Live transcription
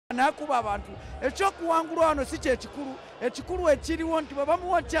nakuba abantu ekyokuwangulwa wano si kyekikulu ekikulu ekiriwo nti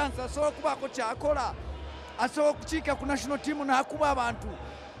babamuwa chance asobola okubaako kyakola asobola okukiika ku national team nakuba abantu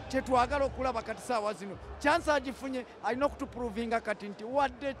kyetwagala okulaba kati saawa zino chance agifunye alina okutuprovinga kati nti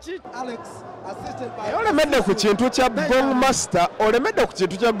wadde ki olemedde ku kintu kya gong master olemedde ku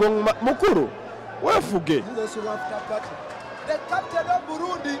kintu kya gong mukulu wefuge. The captain of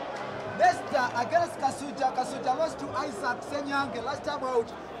Burundi, Nestor, against Kasujja. Kasujja lost to Isaac Senyange last time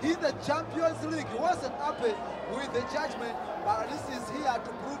out in the Champions League. He wasn't happy with the judgment, but this is here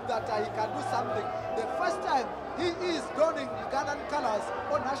to prove that he can do something. The first time he is donning Ugandan colors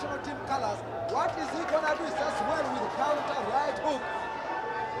or national team colors. What is he going to do? It's just well with counter right hook.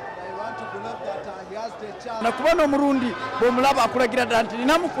 I want to believe that he has the chance. Nakubano Murundi, bomulaba akulagira danti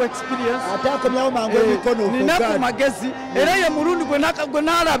ninamu ku experience. Atakomyawo mangu emikono ninaku magezi era ye Murundi gwe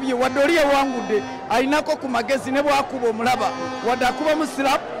nalabye wadoliye wangude alinako ku magezi ne bwakuba omulaba wadde akuba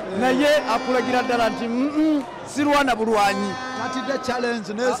musirap naye akulagira ddala nti sirwana bulwanyi. That is the challenge.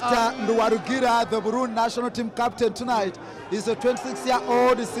 Nestor Nduwarugira, the Burundi national team captain tonight, is a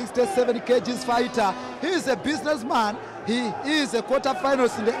 26-year-old 67 kgs fighter. He is a businessman. He is a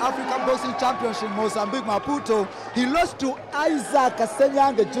quarterfinals in the African Boxing Championship in Mozambique, Maputo. He lost to Isaac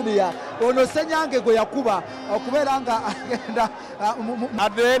Senyange Jr. Ono Senyange go yakuba okuberanga agenda.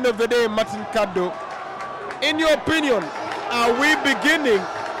 At the end of the day, Martin Kado, in your opinion, are we beginning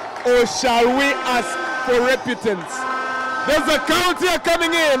or shall we ask for repentance? There's a count here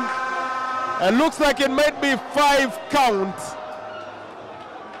coming in. It looks like it might be 5 count.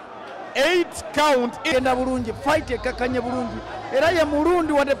 8 count. Enda bulungi fight ekakanye bulungi era ye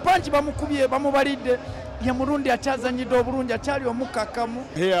Murundi wadde punch bamukubye bamubalidde ye Murundi akyazanyidde obulungi akyali omukakamu.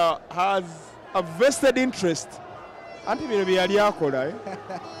 Here has a vested interest. Anti bino byali akola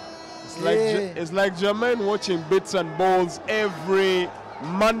It's like Jermaine watching bits and balls every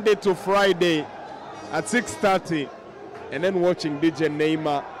Monday to Friday at 6:30 and then watching DJ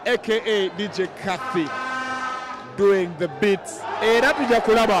Neymar aka DJ Kathy doing the beats.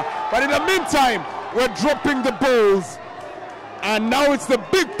 But in the meantime, we're dropping the balls. And now it's the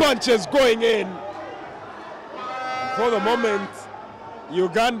big punches going in. For the moment,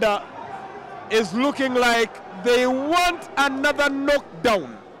 Uganda is looking like they want another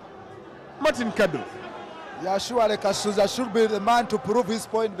knockdown. Martin Kado. Yeah, surely Kasujja should be the man to prove his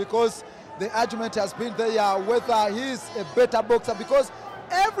point, because the argument has been there whether he is a better boxer, because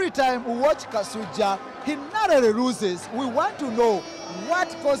every time we watch Kasujja, he narrowly loses. We want to know what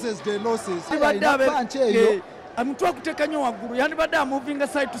causes the losses. Amutwa kuteka nnyo waggulu yandibadde amuvinga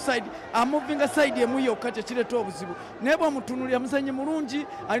side to side amuvinga side emu yokka kyekireta obuzibu naye bw'amutunuulira muzannyi mulungi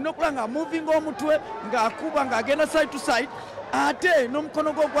alina okulanga amuvinga omutwe ng'akuba ng'agenda side to side ate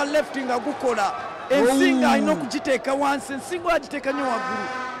n'omukono gwe ogwa left nga gukola ensinga alina okugiteeka wansi ensinga agiteeka nnyo waggulu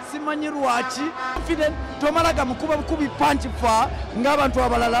simanyi lwaki confident tomalaga mukuba bukubi punch fa ng'abantu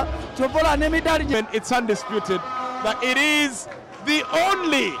abalala tovola n'emidaali. It's undisputed that it is the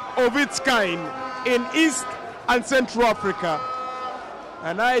only of its kind in East and Central Africa.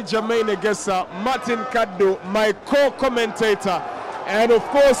 And I, Jermaine Egesa, Martin Kado, my co-commentator, and of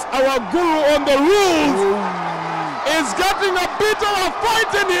course our guru on the rules is getting a bit of a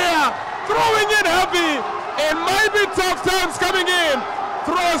fight in here, throwing in heavy. It might be tough times coming in.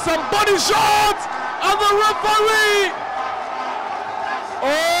 Throw some body shots, and the referee.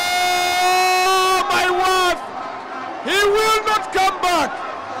 Oh my word! He will not come back.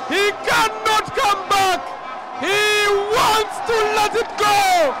 He cannot come back. He wants to let it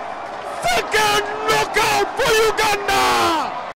go. Second knockout for Uganda.